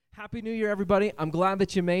Happy New Year, everybody. I'm glad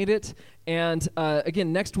that you made it. And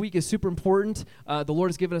again, next week is super important. The Lord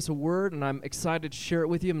has given us a word, and I'm excited to share it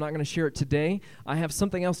with you. I'm not going to share it today. I have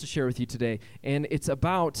something else to share with you today. And it's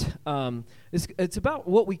about it's about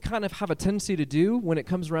what we kind of have a tendency to do when it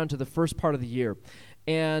comes around to the first part of the year.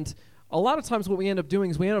 And a lot of times what we end up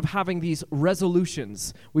doing is we end up having these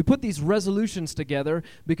resolutions. We put these resolutions together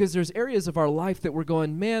because there's areas of our life that we're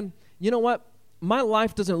going, man, you know what? My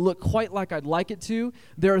life doesn't look quite like I'd like it to.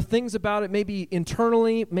 There are things about it, maybe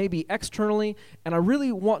internally, maybe externally, and I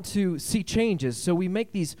really want to see changes. So we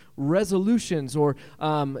make these resolutions, or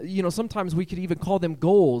sometimes we could even call them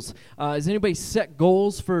goals. Has anybody set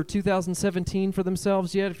goals for 2017 for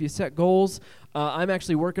themselves yet? If you set goals, I'm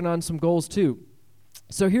actually working on some goals too.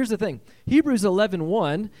 So here's the thing. Hebrews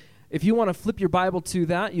 11:1. If you want to flip your Bible to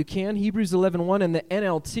that, you can. Hebrews 11:1 in the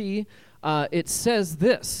NLT. It says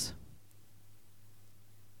this.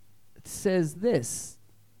 It says this.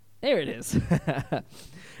 There it is.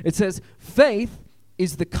 It says, faith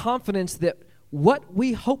is the confidence that what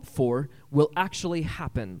we hope for will actually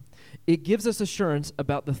happen. It gives us assurance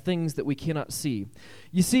about the things that we cannot see.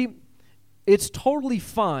 You see, it's totally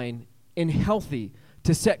fine and healthy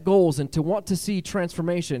to set goals and to want to see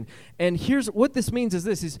transformation. And here's what this means is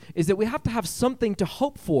this, is that we have to have something to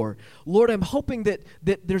hope for. Lord, I'm hoping that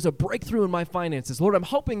there's a breakthrough in my finances. Lord, I'm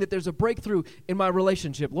hoping that there's a breakthrough in my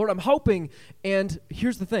relationship. Lord, I'm hoping, and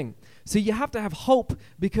here's the thing. See, you have to have hope,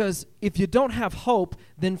 because if you don't have hope,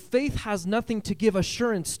 then faith has nothing to give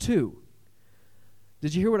assurance to.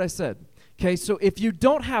 Did you hear what I said? Okay, so if you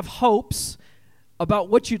don't have hopes about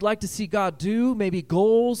what you'd like to see God do, maybe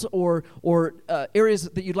goals or areas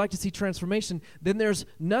that you'd like to see transformation, then there's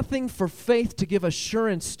nothing for faith to give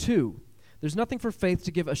assurance to. There's nothing for faith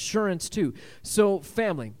to give assurance to. So,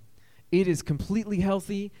 family, it is completely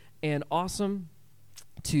healthy and awesome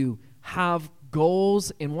to have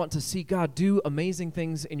goals and want to see God do amazing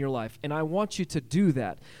things in your life. And I want you to do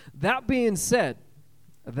that. That being said,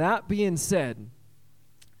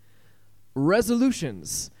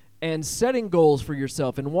 resolutions and setting goals for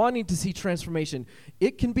yourself and wanting to see transformation,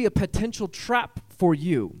 it can be a potential trap for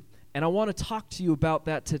you. And I want to talk to you about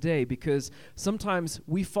that today, because sometimes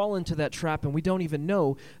we fall into that trap and we don't even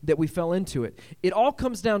know that we fell into it. It all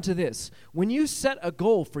comes down to this. When you set a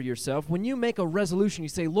goal for yourself, when you make a resolution, you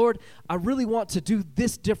say, Lord, I really want to do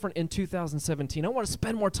this different in 2017. I want to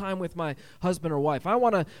spend more time with my husband or wife. I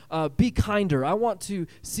want to be kinder. I want to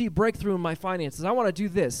see breakthrough in my finances. I want to do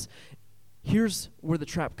this. Here's where the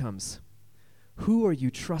trap comes. Who are you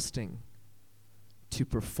trusting to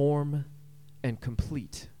perform and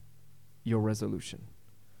complete your resolution?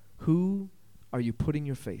 Who are you putting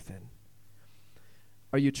your faith in?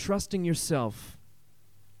 Are you trusting yourself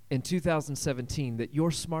in 2017 that you're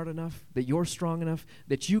smart enough, that you're strong enough,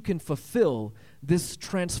 that you can fulfill this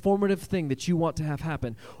transformative thing that you want to have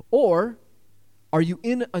happen? Or are you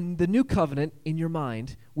in the new covenant in your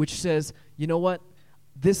mind, which says, you know what?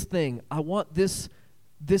 This thing, I want this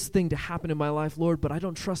thing to happen in my life, Lord, but I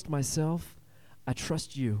don't trust myself. I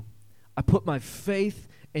trust you. I put my faith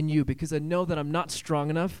in you because I know that I'm not strong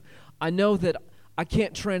enough. I know that I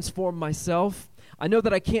can't transform myself. I know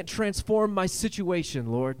that I can't transform my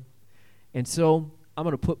situation, Lord. And so I'm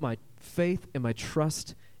going to put my faith and my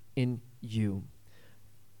trust in you.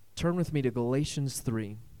 Turn with me to Galatians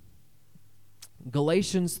 3.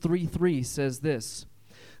 Galatians 3:3 says this.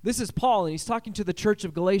 This is Paul, and he's talking to the church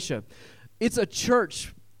of Galatia. It's a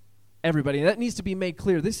church, everybody. That needs to be made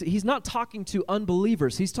clear. He's not talking to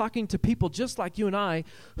unbelievers. He's talking to people just like you and I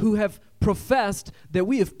who have professed that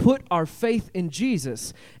we have put our faith in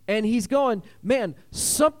Jesus. And he's going, man,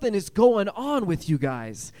 something is going on with you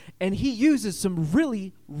guys. And he uses some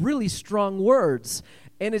really, really strong words.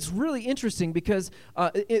 And it's really interesting because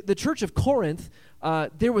the church of Corinth,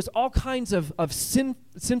 there was all kinds of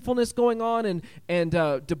sinfulness going on and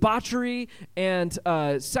debauchery and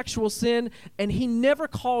sexual sin. And he never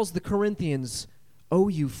calls the Corinthians, oh,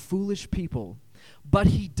 you foolish people. But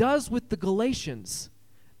he does with the Galatians.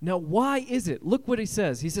 Now, why is it? Look what he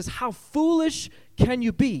says. He says, how foolish can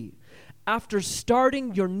you be? After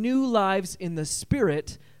starting your new lives in the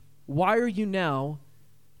Spirit, why are you now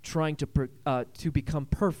trying to become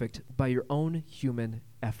perfect by your own human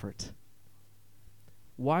effort?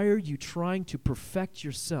 Why are you trying to perfect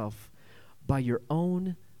yourself by your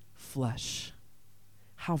own flesh?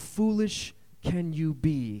 How foolish can you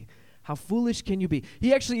be? How foolish can you be?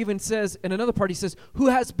 He actually even says, in another part, he says, who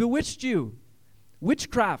has bewitched you?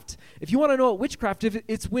 Witchcraft. If you want to know what witchcraft is,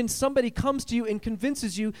 it's when somebody comes to you and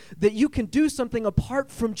convinces you that you can do something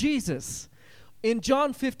apart from Jesus. In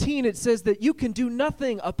John 15, it says that you can do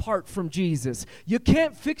nothing apart from Jesus. You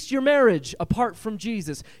can't fix your marriage apart from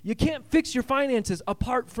Jesus. You can't fix your finances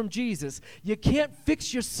apart from Jesus. You can't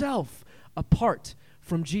fix yourself apart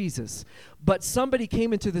from Jesus. But somebody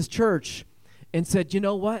came into this church and said, you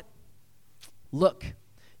know what? Look,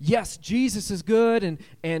 yes, Jesus is good and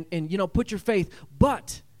put your faith,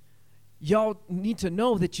 but y'all need to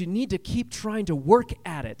know that you need to keep trying to work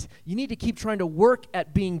at it. You need to keep trying to work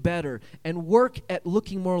at being better and work at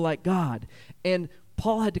looking more like God. And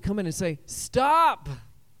Paul had to come in and say, stop.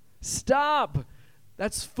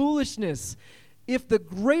 That's foolishness. If the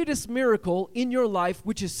greatest miracle in your life,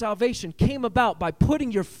 which is salvation, came about by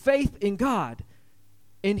putting your faith in God,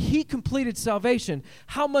 and he completed salvation,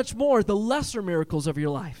 how much more the lesser miracles of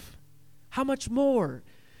your life? How much more?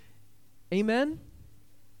 Amen?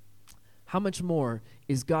 How much more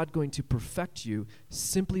is God going to perfect you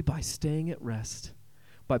simply by staying at rest,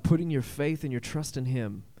 by putting your faith and your trust in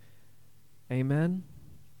him? Amen?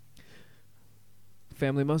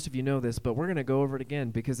 Family, most of you know this, but we're going to go over it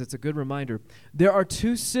again because it's a good reminder. There are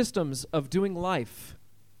two systems of doing life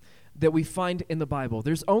that we find in the Bible.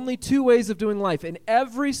 There's only two ways of doing life, and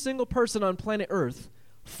every single person on planet Earth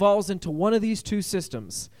falls into one of these two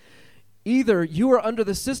systems. Either you are under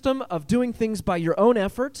the system of doing things by your own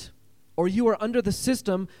effort, or you are under the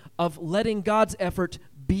system of letting God's effort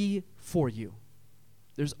be for you.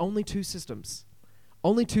 There's only two systems.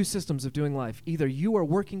 Only two systems of doing life. Either you are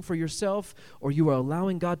working for yourself, or you are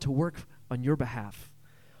allowing God to work on your behalf.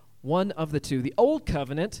 One of the two. The Old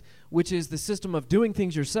Covenant, which is the system of doing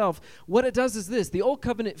things yourself, what it does is this. The Old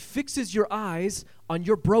Covenant fixes your eyes on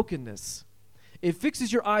your brokenness. It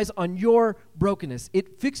fixes your eyes on your brokenness.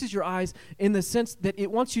 It fixes your eyes in the sense that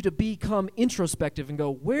it wants you to become introspective and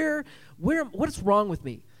go, what's wrong with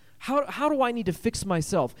me? How do I need to fix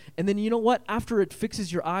myself? And then you know what? After it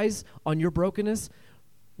fixes your eyes on your brokenness,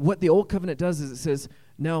 what the Old Covenant does is it says,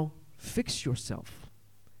 now fix yourself.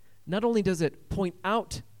 Not only does it point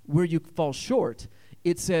out where you fall short,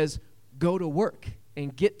 it says, go to work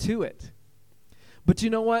and get to it. But you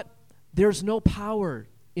know what? There's no power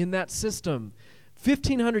in that system.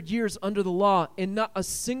 1,500 years under the law, and not a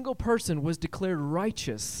single person was declared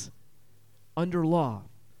righteous under law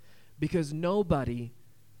because nobody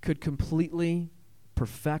could completely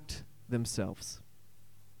perfect themselves.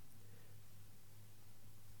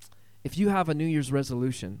 If you have a New Year's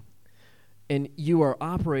resolution and you are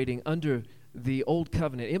operating under the Old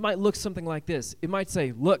Covenant, it might look something like this. It might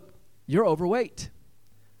say, look, you're overweight.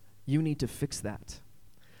 You need to fix that.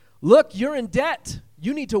 Look, you're in debt.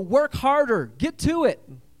 You need to work harder. Get to it.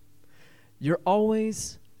 You're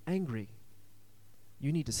always angry.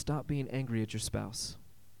 You need to stop being angry at your spouse.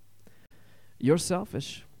 You're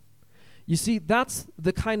selfish. You see, that's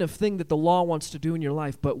the kind of thing that the law wants to do in your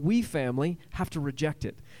life, but we, family, have to reject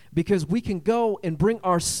it because we can go and bring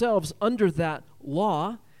ourselves under that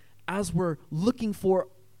law as we're looking for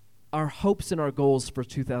our hopes and our goals for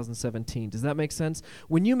 2017. Does that make sense?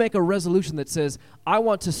 When you make a resolution that says, I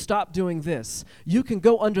want to stop doing this, you can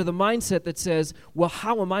go under the mindset that says, well,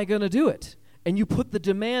 how am I going to do it? And you put the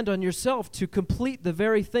demand on yourself to complete the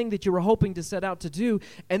very thing that you were hoping to set out to do,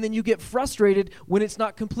 and then you get frustrated when it's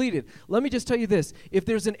not completed. Let me just tell you this. If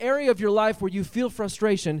there's an area of your life where you feel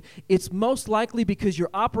frustration, it's most likely because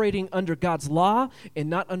you're operating under God's law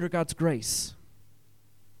and not under God's grace.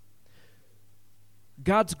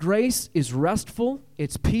 God's grace is restful,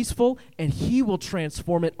 it's peaceful, and He will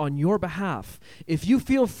transform it on your behalf. If you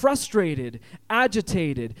feel frustrated,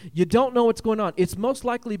 agitated, you don't know what's going on, it's most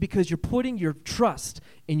likely because you're putting your trust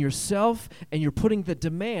in yourself and you're putting the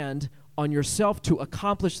demand on yourself to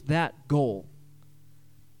accomplish that goal.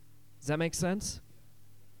 Does that make sense?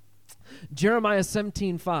 Jeremiah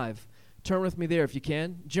 17:5. Turn with me there if you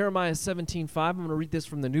can. Jeremiah 17:5. I'm going to read this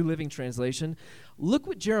from the New Living Translation. Look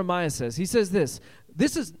what Jeremiah says. He says this.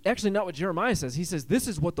 This is actually not what Jeremiah says. He says, this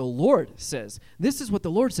is what the Lord says. This is what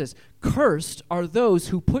the Lord says. Cursed are those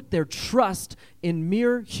who put their trust in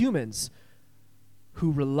mere humans,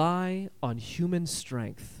 who rely on human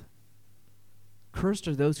strength. Cursed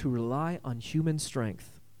are those who rely on human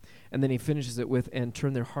strength. And then he finishes it with, and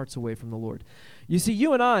turn their hearts away from the Lord. You see,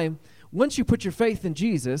 you and I, once you put your faith in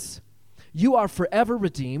Jesus, you are forever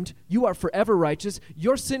redeemed. You are forever righteous.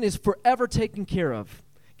 Your sin is forever taken care of.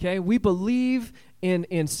 Okay? We believe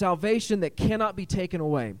in salvation that cannot be taken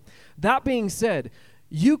away. That being said,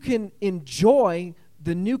 you can enjoy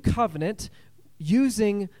the new covenant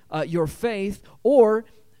using your faith, or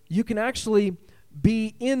you can actually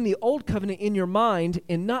be in the old covenant in your mind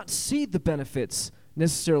and not see the benefits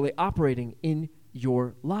necessarily operating in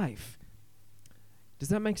your life. Does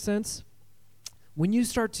that make sense? When you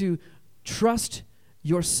start to trust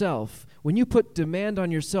yourself, when you put demand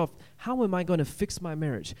on yourself, how am I going to fix my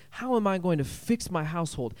marriage? How am I going to fix my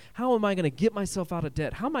household? How am I going to get myself out of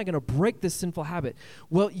debt? How am I going to break this sinful habit?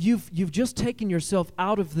 Well, you've just taken yourself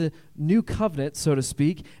out of the new covenant, so to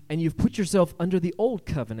speak, and you've put yourself under the old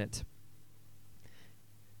covenant.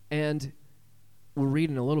 And we'll read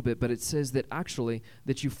in a little bit, but it says that actually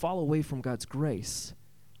that you fall away from God's grace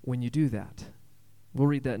when you do that. We'll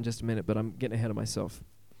read that in just a minute, but I'm getting ahead of myself.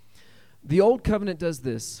 The old covenant does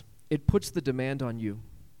this. It puts the demand on you.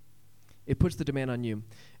 It puts the demand on you.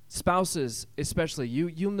 Spouses, especially,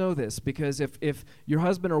 you'll know this, because if your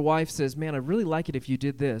husband or wife says, man, I'd really like it if you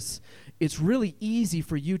did this, it's really easy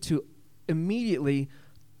for you to immediately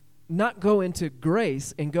not go into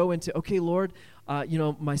grace and go into, okay, Lord,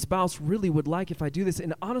 my spouse really would like if I do this,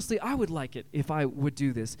 and honestly, I would like it if I would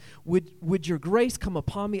do this. Would your grace come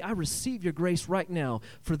upon me? I receive your grace right now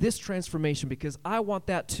for this transformation because I want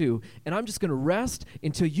that too, and I'm just going to rest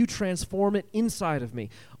until you transform it inside of me.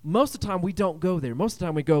 Most of the time, we don't go there. Most of the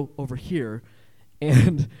time, we go over here,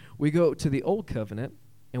 and we go to the old covenant,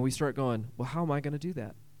 and we start going, well, how am I going to do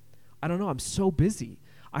that? I don't know. I'm so busy.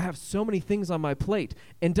 I have so many things on my plate.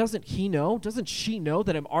 And doesn't she know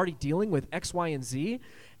that I'm already dealing with X, Y, and Z?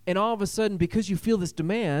 And all of a sudden, because you feel this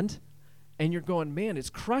demand, and you're going, man, it's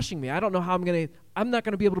crushing me. I don't know how I'm not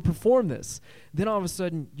going to be able to perform this. Then all of a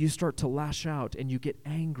sudden, you start to lash out, and you get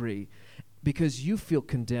angry because you feel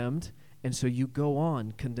condemned, and so you go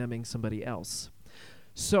on condemning somebody else.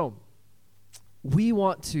 So we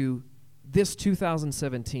want to, this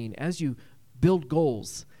 2017, as you build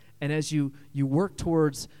goals, and as you work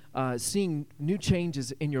towards seeing new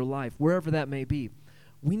changes in your life, wherever that may be,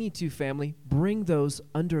 we need to, family, bring those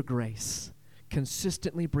under grace.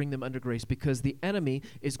 Consistently bring them under grace, because the enemy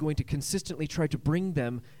is going to consistently try to bring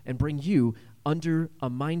them and bring you under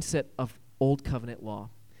a mindset of old covenant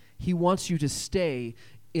law. He wants you to stay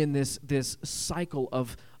in this cycle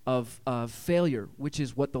of failure, which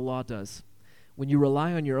is what the law does. When you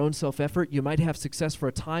rely on your own self-effort, you might have success for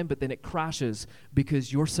a time, but then it crashes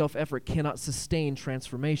because your self-effort cannot sustain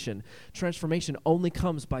transformation. Transformation only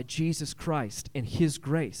comes by Jesus Christ and His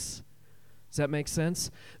grace. Does that make sense?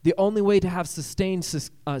 The only way to have sustained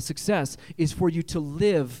success is for you to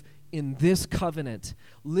live in this covenant.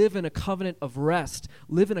 Live in a covenant of rest.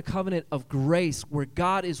 Live in a covenant of grace where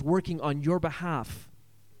God is working on your behalf.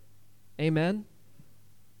 Amen?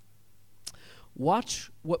 Watch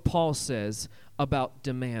what Paul says about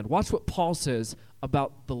demand. Watch what Paul says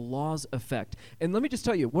about the law's effect. And let me just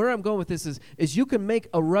tell you, where I'm going with this is you can make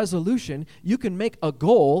a resolution, you can make a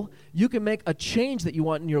goal, you can make a change that you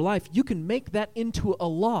want in your life. You can make that into a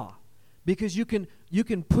law, because you can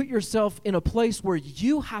put yourself in a place where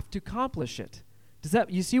you have to accomplish it.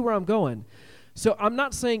 You see where I'm going? So I'm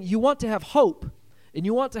not saying you want to have hope, and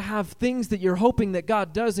you want to have things that you're hoping that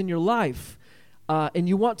God does in your life. And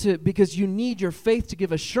you want to, because you need your faith to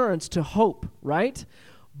give assurance to hope, right?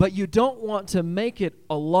 But you don't want to make it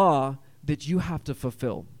a law that you have to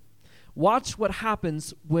fulfill. Watch what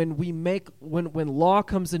happens when when law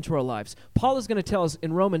comes into our lives. Paul is going to tell us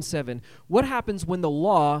in Romans 7 what happens when the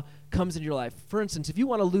law comes into your life. For instance, if you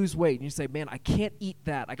want to lose weight and you say, man, I can't eat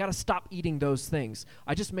that. I got to stop eating those things.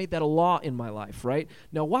 I just made that a law in my life, right?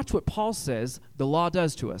 Now watch what Paul says the law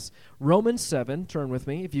does to us. Romans 7, turn with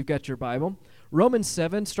me if you've got your Bible. Romans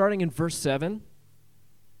 7, starting in verse 7.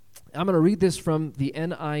 I'm going to read this from the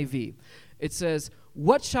NIV. It says,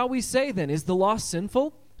 what shall we say then? Is the law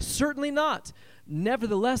sinful? Certainly not.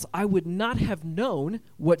 Nevertheless, I would not have known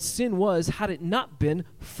what sin was had it not been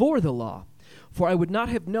for the law. For I would not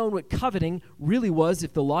have known what coveting really was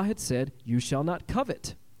if the law had said, you shall not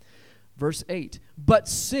covet. Verse 8, but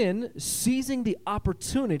sin, seizing the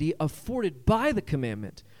opportunity afforded by the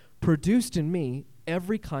commandment, produced in me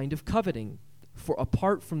every kind of coveting. For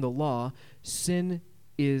apart from the law, sin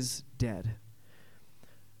is dead.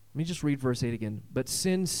 Let me just read verse 8 again. But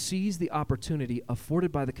sin seized the opportunity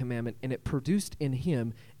afforded by the commandment, and it produced in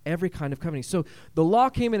him every kind of coveting. So the law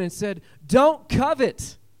came in and said, don't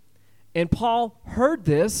covet. And Paul heard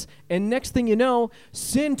this, and next thing you know,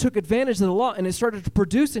 sin took advantage of the law, and it started to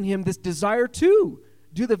produce in him this desire to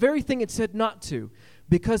do the very thing it said not to,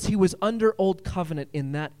 because he was under old covenant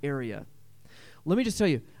in that area. Let me just tell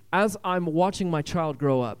you, as I'm watching my child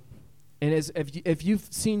grow up, and if you've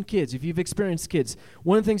seen kids, if you've experienced kids,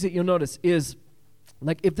 one of the things that you'll notice is,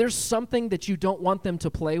 like, if there's something that you don't want them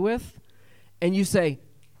to play with, and you say,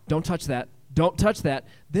 don't touch that,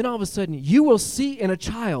 then all of a sudden you will see in a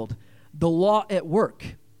child the law at work.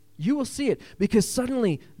 You will see it, because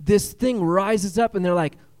suddenly this thing rises up, and they're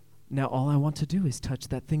like, now all I want to do is touch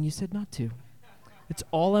that thing you said not to. It's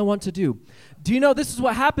all I want to do. Do you know this is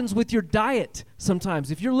what happens with your diet sometimes?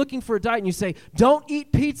 If you're looking for a diet and you say, don't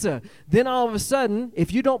eat pizza, then all of a sudden,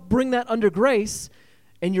 if you don't bring that under grace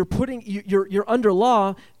and you're under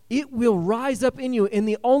law, it will rise up in you, and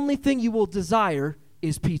the only thing you will desire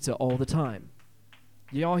is pizza all the time.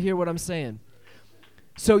 Y'all hear what I'm saying?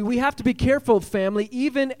 So we have to be careful, family,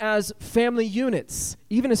 even as family units.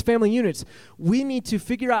 Even as family units, we need to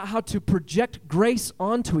figure out how to project grace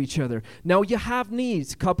onto each other. Now, you have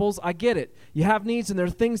needs, couples, I get it. You have needs, and there are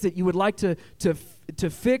things that you would like to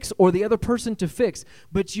fix or the other person to fix.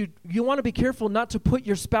 But you want to be careful not to put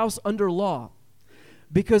your spouse under law.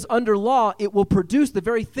 Because under law, it will produce the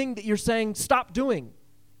very thing that you're saying, stop doing.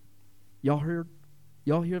 Y'all hear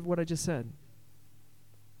what I just said?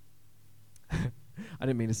 I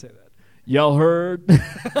didn't mean to say that. Y'all heard?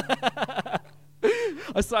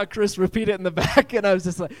 I saw Chris repeat it in the back, and I was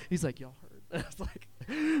just like, he's like, y'all heard? And I was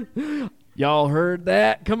like, y'all heard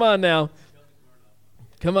that? Come on now.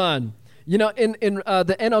 Come on. You know, in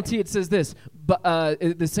the NLT, it says this, but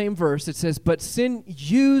the same verse, it says, but sin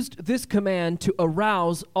used this command to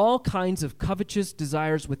arouse all kinds of covetous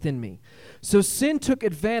desires within me. So sin took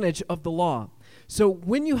advantage of the law. So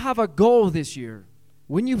when you have a goal this year,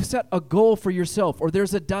 when you set a goal for yourself, or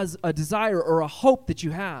there's a desire or a hope that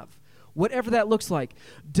you have, whatever that looks like,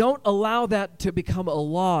 don't allow that to become a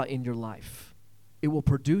law in your life. It will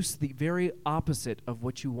produce the very opposite of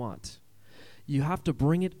what you want. You have to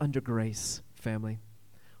bring it under grace, family.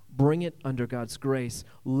 Bring it under God's grace.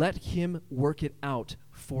 Let Him work it out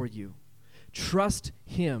for you. Trust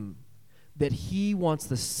Him that He wants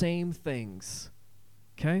the same things.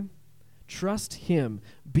 Okay? Trust Him.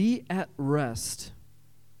 Be at rest.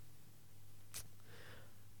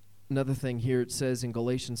 Another thing here, it says in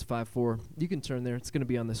Galatians 5:4. You can turn there. It's going to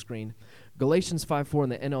be on the screen. Galatians 5:4 in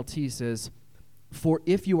the NLT says, for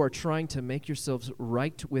if you are trying to make yourselves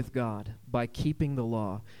right with God by keeping the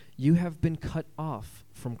law, you have been cut off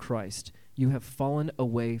from Christ. You have fallen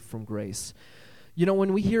away from grace. You know,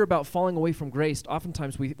 when we hear about falling away from grace,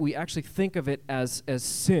 oftentimes we actually think of it as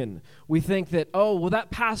sin. We think that, oh, well,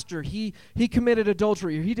 that pastor, he committed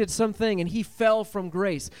adultery, or he did something, and he fell from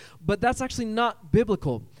grace. But that's actually not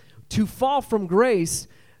biblical. To fall from grace,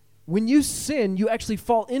 when you sin, you actually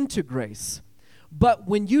fall into grace. But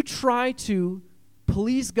when you try to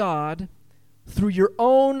please God through your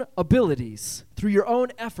own abilities, through your own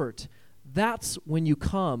effort, that's when you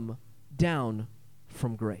come down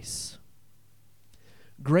from grace.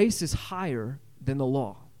 Grace is higher than the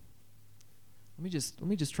law. Let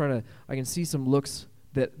me just try to. I can see some looks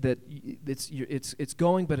that it's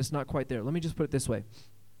going, but it's not quite there. Let me just put it this way.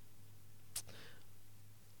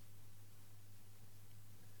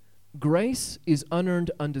 Grace is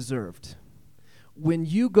unearned, undeserved. When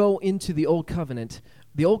you go into the old covenant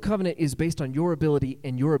is based on your ability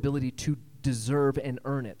and your ability to deserve and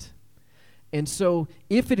earn it. And so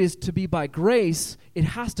if it is to be by grace, it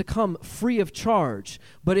has to come free of charge.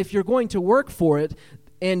 But if you're going to work for it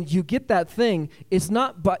and you get that thing, it's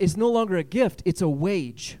no longer a gift, it's a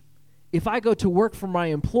wage. If I go to work for my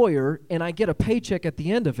employer and I get a paycheck at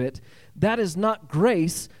the end of it, that is not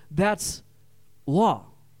grace, that's law.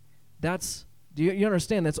 Do you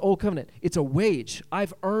understand? That's old covenant. It's a wage.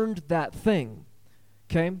 I've earned that thing.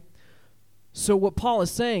 Okay? So what Paul is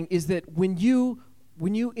saying is that when you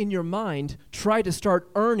in your mind try to start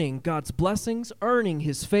earning God's blessings, earning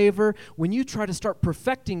His favor, when you try to start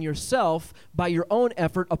perfecting yourself by your own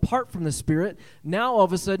effort apart from the Spirit, now all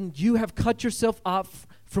of a sudden you have cut yourself off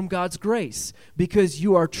from God's grace because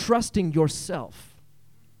you are trusting yourself.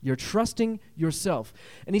 You're trusting yourself.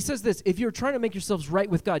 And he says this, if you're trying to make yourselves right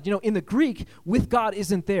with God, you know, in the Greek, with God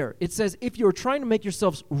isn't there. It says if you're trying to make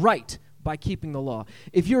yourselves right by keeping the law,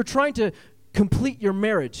 if you're trying to complete your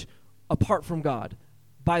marriage apart from God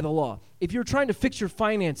by the law, if you're trying to fix your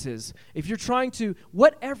finances, if you're trying to,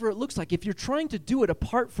 whatever it looks like, if you're trying to do it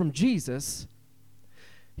apart from Jesus,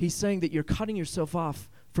 he's saying that you're cutting yourself off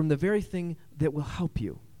from the very thing that will help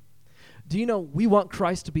you. Do you know we want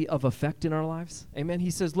Christ to be of effect in our lives? Amen.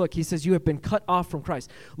 He says, you have been cut off from Christ.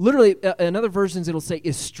 Literally, in other versions, it'll say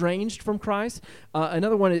estranged from Christ.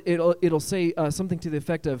 Another one, it'll say something to the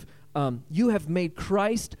effect of, you have made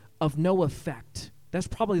Christ of no effect. That's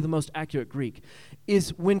probably the most accurate Greek.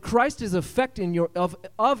 Is when Christ is of effect in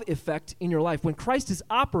your life, when Christ is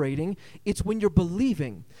operating, it's when you're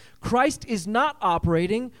believing. Christ is not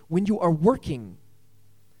operating when you are working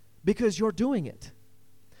because you're doing it.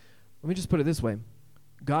 Let me just put it this way.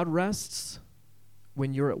 God rests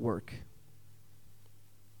when you're at work.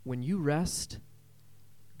 When you rest,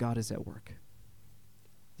 God is at work.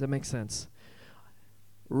 Does that make sense?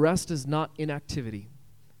 Rest is not inactivity.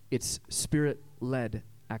 It's spirit Spirit-led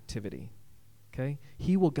activity. Okay?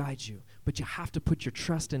 He will guide you, but you have to put your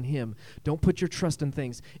trust in Him. Don't put your trust in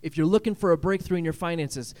things. If you're looking for a breakthrough in your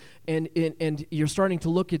finances and you're starting to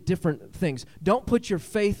look at different things, don't put your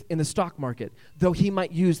faith in the stock market, though He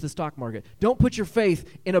might use the stock market. Don't put your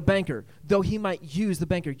faith in a banker, though he might use the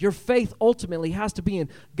banker. Your faith ultimately has to be in,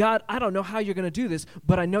 God, I don't know how you're going to do this,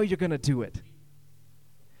 but I know you're going to do it.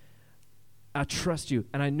 I trust you,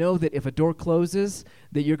 and I know that if a door closes,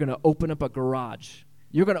 that you're going to open up a garage.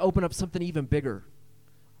 You're going to open up something even bigger.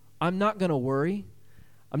 I'm not going to worry.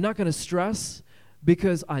 I'm not going to stress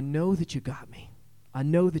because I know that you got me. I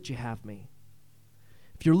know that you have me.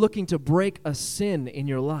 If you're looking to break a sin in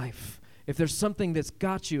your life, if there's something that's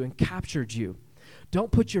got you and captured you,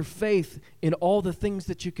 don't put your faith in all the things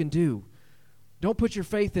that you can do. Don't put your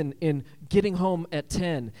faith in getting home at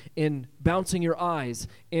 10, in bouncing your eyes,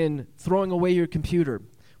 in throwing away your computer.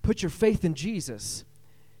 Put your faith in Jesus.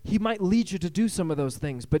 He might lead you to do some of those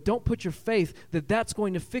things, but don't put your faith that that's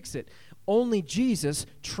going to fix it. Only Jesus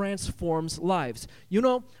transforms lives. You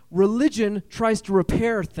know, religion tries to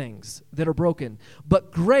repair things that are broken,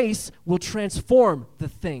 but grace will transform the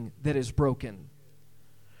thing that is broken.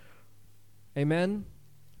 Amen?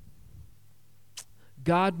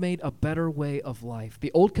 God made a better way of life.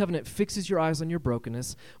 The old covenant fixes your eyes on your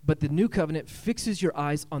brokenness, but the new covenant fixes your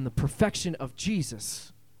eyes on the perfection of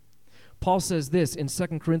Jesus. Paul says this in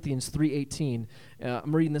 2 Corinthians 3:18.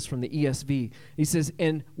 I'm reading this from the ESV. He says,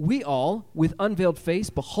 "And we all, with unveiled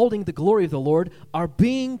face, beholding the glory of the Lord, are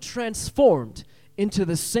being transformed into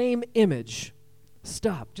the same image."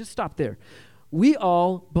 Just stop there. We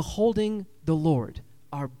all, beholding the Lord,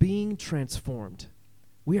 are being transformed.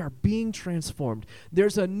 We are being transformed.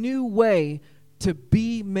 There's a new way to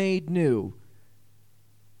be made new.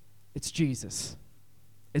 It's Jesus.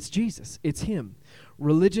 It's Jesus. It's Him.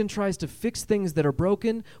 Religion tries to fix things that are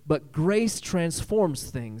broken, but grace transforms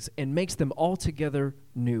things and makes them altogether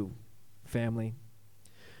new, family.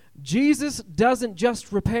 Jesus doesn't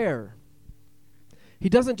just repair. He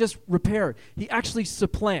doesn't just repair. He actually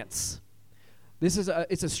supplants. It's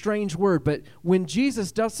a strange word, but when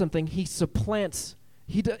Jesus does something, He supplants.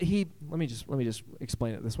 Let me just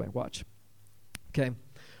explain it this way. Watch. Okay.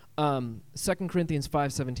 2 Corinthians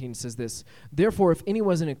 5:17 says this, "Therefore, if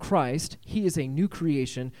anyone is in Christ, he is a new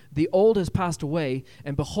creation. The old has passed away,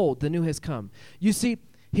 and behold, the new has come." You see,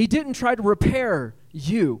 He didn't try to repair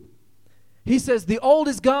you. He says, the old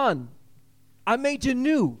is gone. I made you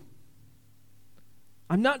new.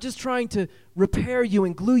 I'm not just trying to repair you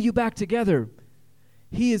and glue you back together.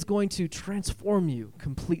 He is going to transform you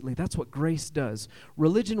completely. That's what grace does.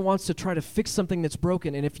 Religion wants to try to fix something that's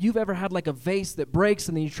broken, and if you've ever had like a vase that breaks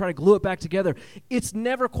and then you try to glue it back together, it's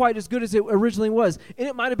never quite as good as it originally was, and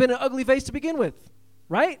it might have been an ugly vase to begin with,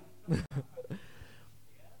 right?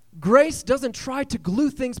 Grace doesn't try to glue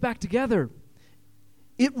things back together.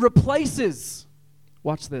 It replaces.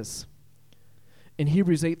 Watch this. In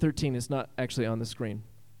Hebrews 8:13, it's not actually on the screen.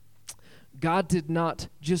 God did not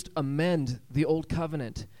just amend the old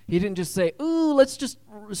covenant. He didn't just say, ooh, let's just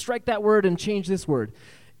strike that word and change this word.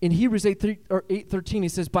 In Hebrews 8:13, He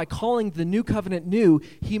says, by calling the new covenant new,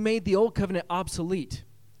 He made the old covenant obsolete.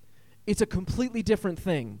 It's a completely different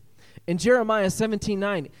thing. In Jeremiah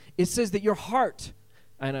 17:9, it says that your heart,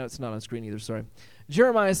 I know it's not on screen either, sorry.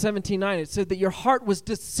 Jeremiah 17:9, it said that your heart was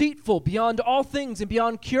deceitful beyond all things and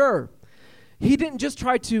beyond cure. He didn't just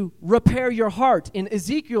try to repair your heart. In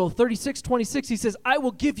Ezekiel 36:26, He says, I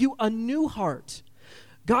will give you a new heart.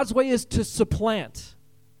 God's way is to supplant.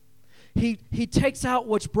 He takes out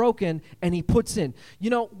what's broken and He puts in.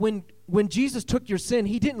 You know, when Jesus took your sin,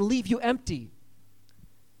 He didn't leave you empty.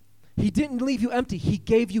 He didn't leave you empty. He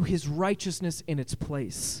gave you His righteousness in its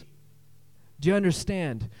place. Do you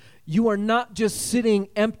understand? You are not just sitting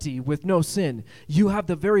empty with no sin. You have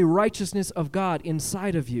the very righteousness of God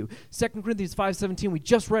inside of you. 2 Corinthians 5:17, we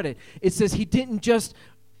just read it. It says He didn't just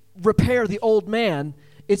repair the old man.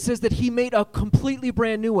 It says that He made a completely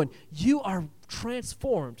brand new one. You are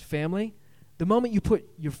transformed, family, the moment you put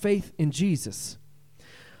your faith in Jesus.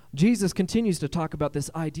 Jesus continues to talk about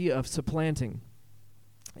this idea of supplanting.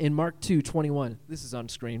 In Mark 2:21, this is on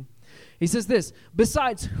screen. He says this,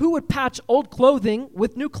 besides, who would patch old clothing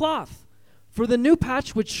with new cloth? For the new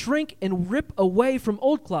patch would shrink and rip away from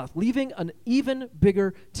old cloth, leaving an even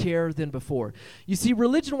bigger tear than before. You see,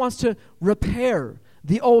 religion wants to repair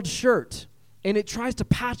the old shirt, and it tries to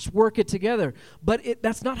patchwork it together, but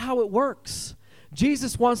that's not how it works.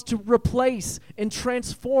 Jesus wants to replace and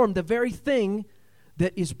transform the very thing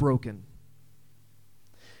that is broken.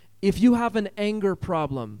 If you have an anger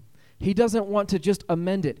problem, He doesn't want to just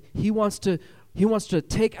amend it. He wants to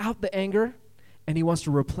take out the anger and he wants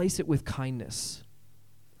to replace it with kindness.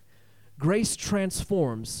 Grace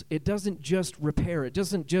transforms. It doesn't just repair. It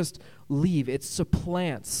doesn't just leave. It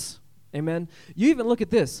supplants. Amen? You even look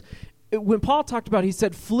at this. When Paul talked about it, he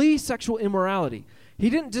said, flee sexual immorality. He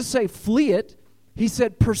didn't just say flee it. He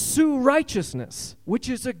said, pursue righteousness, which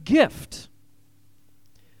is a gift.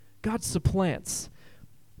 God supplants.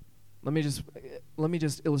 Let me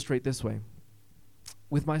just illustrate this way.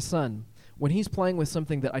 With my son, when he's playing with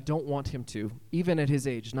something that I don't want him to, even at his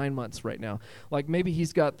age, 9 months right now, like maybe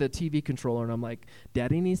he's got the TV controller and I'm like,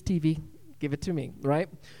 Daddy needs TV, give it to me, right?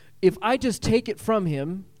 If I just take it from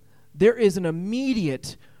him, there is an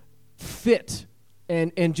immediate fit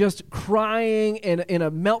and just crying and in a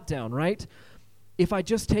meltdown, right? If I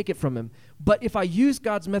just take it from him. But if I use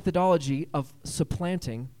God's methodology of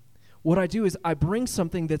supplanting, what I do is I bring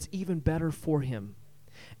something that's even better for him.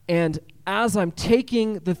 And as I'm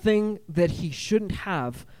taking the thing that he shouldn't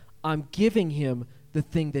have, I'm giving him the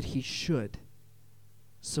thing that he should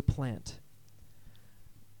supplant.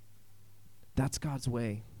 That's God's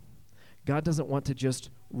way. God doesn't want to just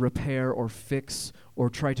repair or fix or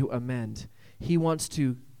try to amend. He wants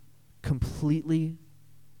to completely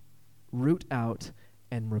root out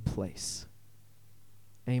and replace.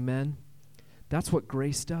 Amen? That's what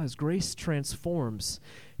grace does. Grace transforms.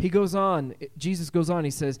 He goes on, Jesus goes on,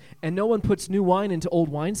 he says, and no one puts new wine into old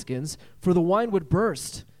wineskins, for the wine would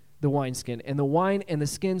burst the wineskin, and the wine and the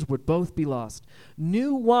skins would both be lost.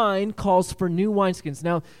 New wine calls for new wineskins.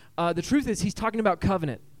 Now, the truth is he's talking about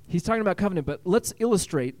covenant. He's talking about covenant, but let's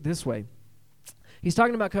illustrate this way. He's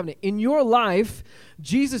talking about covenant. In your life,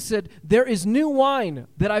 Jesus said, there is new wine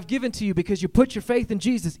that I've given to you because you put your faith in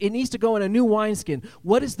Jesus. It needs to go in a new wineskin.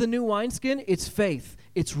 What is the new wineskin? It's faith.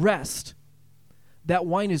 It's rest. That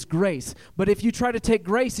wine is grace. But if you try to take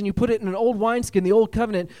grace and you put it in an old wineskin, the old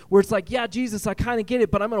covenant, where it's like, yeah, Jesus, I kind of get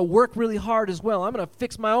it, but I'm going to work really hard as well. I'm going to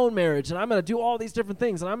fix my own marriage, and I'm going to do all these different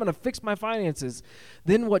things, and I'm going to fix my finances.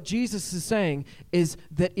 Then what Jesus is saying is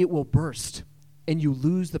that it will burst, and you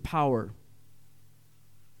lose the power.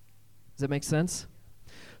 Does that make sense?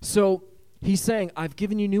 So he's saying, I've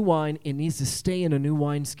given you new wine. It needs to stay in a new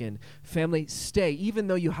wineskin. Family, stay. Even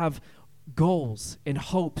though you have goals and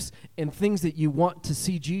hopes and things that you want to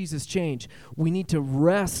see Jesus change, we need to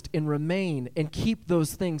rest and remain and keep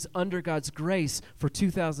those things under God's grace for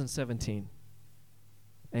 2017.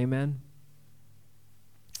 Amen?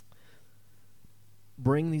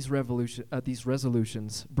 Bring these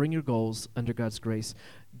resolutions, bring your goals under God's grace.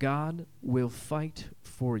 God will fight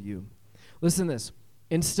for you. Listen to this.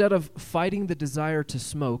 Instead of fighting the desire to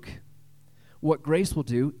smoke, what grace will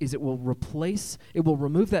do is it will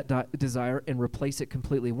remove that desire and replace it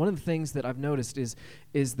completely. One of the things that I've noticed is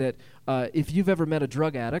that if you've ever met a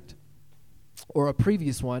drug addict or a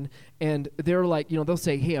previous one, and they're like, they'll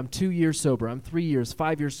say, hey, I'm 2 years sober, I'm 3 years,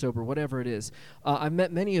 5 years sober, whatever it is. I've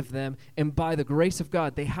met many of them, and by the grace of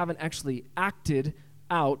God, they haven't actually acted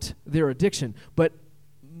out their addiction. But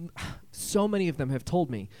so many of them have told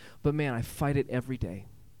me, but man, I fight it every day.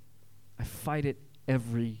 I fight it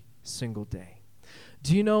every single day.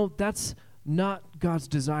 Do you know that's not God's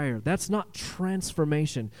desire? That's not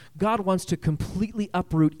transformation. God wants to completely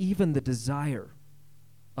uproot even the desire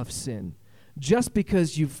of sin. Just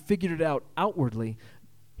because you've figured it out outwardly,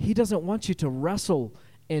 he doesn't want you to wrestle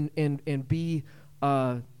and be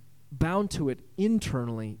bound to it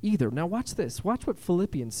internally either. Now watch this. Watch what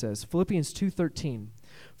Philippians says. Philippians 2:13.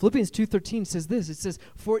 Philippians 2:13 says this. It says,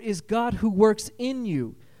 for it is God who works in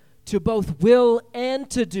you to both will and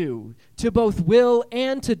to do. To both will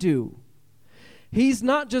and to do. He's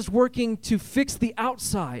not just working to fix the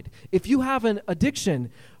outside. If you have an addiction,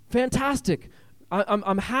 fantastic.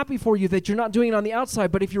 I'm happy for you that you're not doing it on the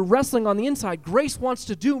outside, but if you're wrestling on the inside, grace wants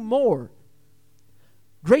to do more.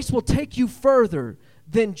 Grace will take you further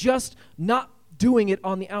than just not doing it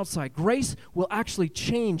on the outside. Grace will actually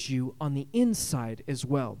change you on the inside as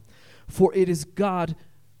well. For it is God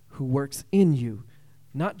who works in you,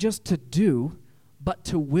 not just to do, but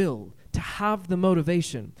to will, to have the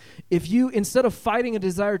motivation. If you, instead of fighting a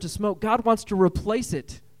desire to smoke, God wants to replace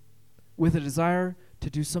it with a desire to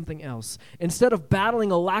do something else. Instead of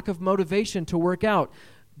battling a lack of motivation to work out,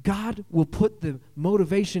 God will put the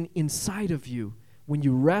motivation inside of you when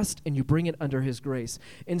you rest and you bring it under his grace.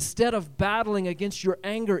 Instead of battling against your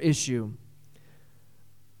anger issue,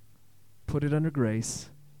 put it under grace,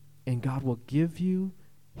 and God will give you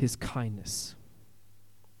his kindness.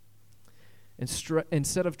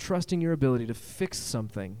 Instead of trusting your ability to fix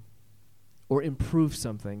something or improve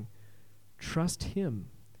something, trust him.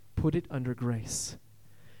 Put it under grace.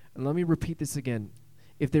 And let me repeat this again.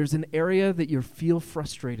 If there's an area that you feel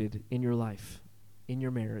frustrated in your life, in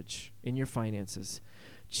your marriage, in your finances,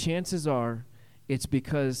 chances are it's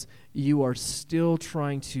because you are still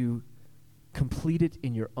trying to complete it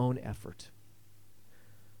in your own effort.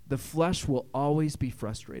 The flesh will always be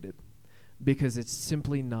frustrated because it's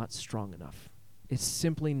simply not strong enough. It's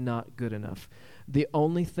simply not good enough. The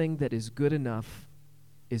only thing that is good enough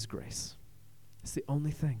is grace. It's the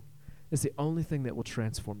only thing. It's the only thing that will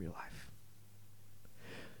transform your life.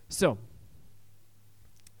 So,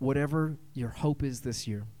 whatever your hope is this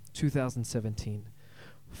year, 2017,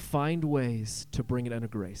 find ways to bring it under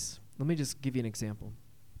grace. Let me just give you an example.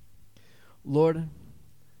 Lord,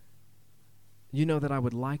 you know that I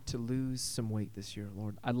would like to lose some weight this year,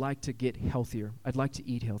 Lord. I'd like to get healthier. I'd like to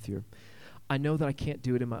eat healthier. I know that I can't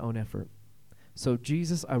do it in my own effort. So,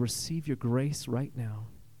 Jesus, I receive your grace right now.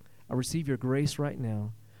 I receive your grace right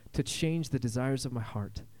now to change the desires of my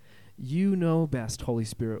heart. You know best, Holy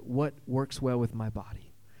Spirit, what works well with my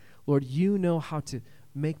body. Lord, you know how to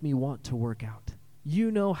make me want to work out.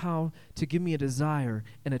 You know how to give me a desire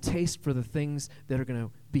and a taste for the things that are going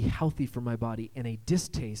to be healthy for my body and a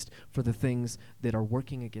distaste for the things that are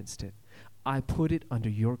working against it. I put it under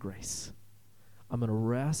your grace. I'm going to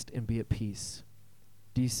rest and be at peace.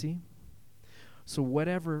 Do you see? So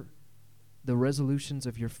whatever the resolutions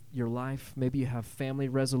of your life, maybe you have family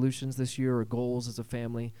resolutions this year or goals as a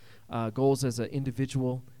family, goals as an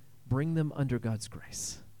individual, bring them under God's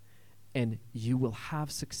grace. And you will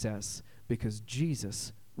have success because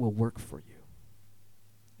Jesus will work for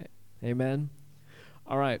you. Amen?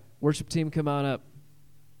 All right, worship team, come on up.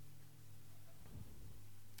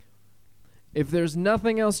 If there's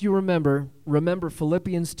nothing else you remember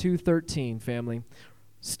Philippians 2:13, family.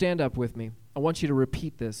 Stand up with me. I want you to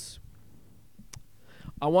repeat this.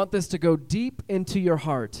 I want this to go deep into your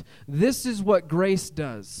heart. This is what grace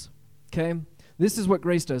does, okay? This is what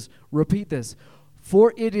grace does. Repeat this.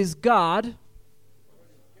 For it is God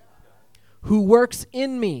who works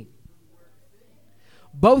in me,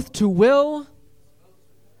 both to will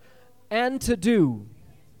and to do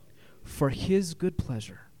for his good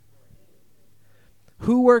pleasure.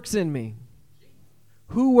 Who works in me?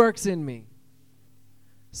 Who works in me?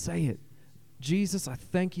 Say it. Jesus, I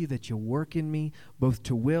thank you that you work in me both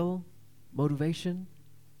to will, motivation,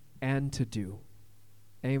 and to do.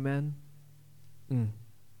 Amen.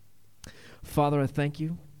 Father, I thank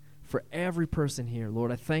you for every person here.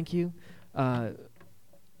 Lord, I thank you. I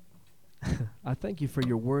thank you for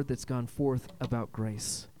your word that's gone forth about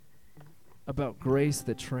grace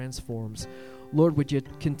that transforms. Lord, would you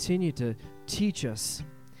continue to teach us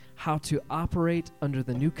how to operate under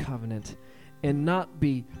the new covenant and not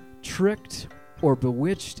be tricked or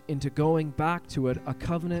bewitched into going back to a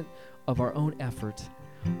covenant of our own effort.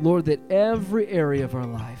 Lord, that every area of our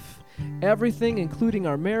life, everything, including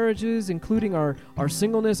our marriages, including our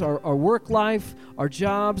singleness, our work life, our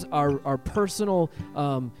jobs, our personal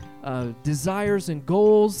desires and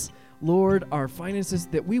goals, Lord, our finances,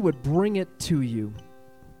 that we would bring it to you,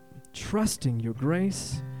 trusting your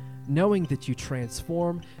grace, knowing that you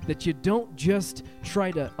transform, that you don't just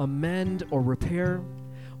try to amend or repair,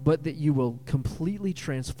 but that you will completely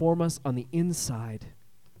transform us on the inside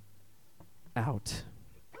out.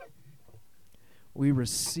 We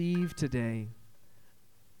receive today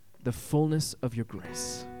the fullness of your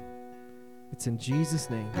grace. It's in Jesus'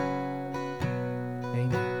 name.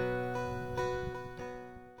 Amen.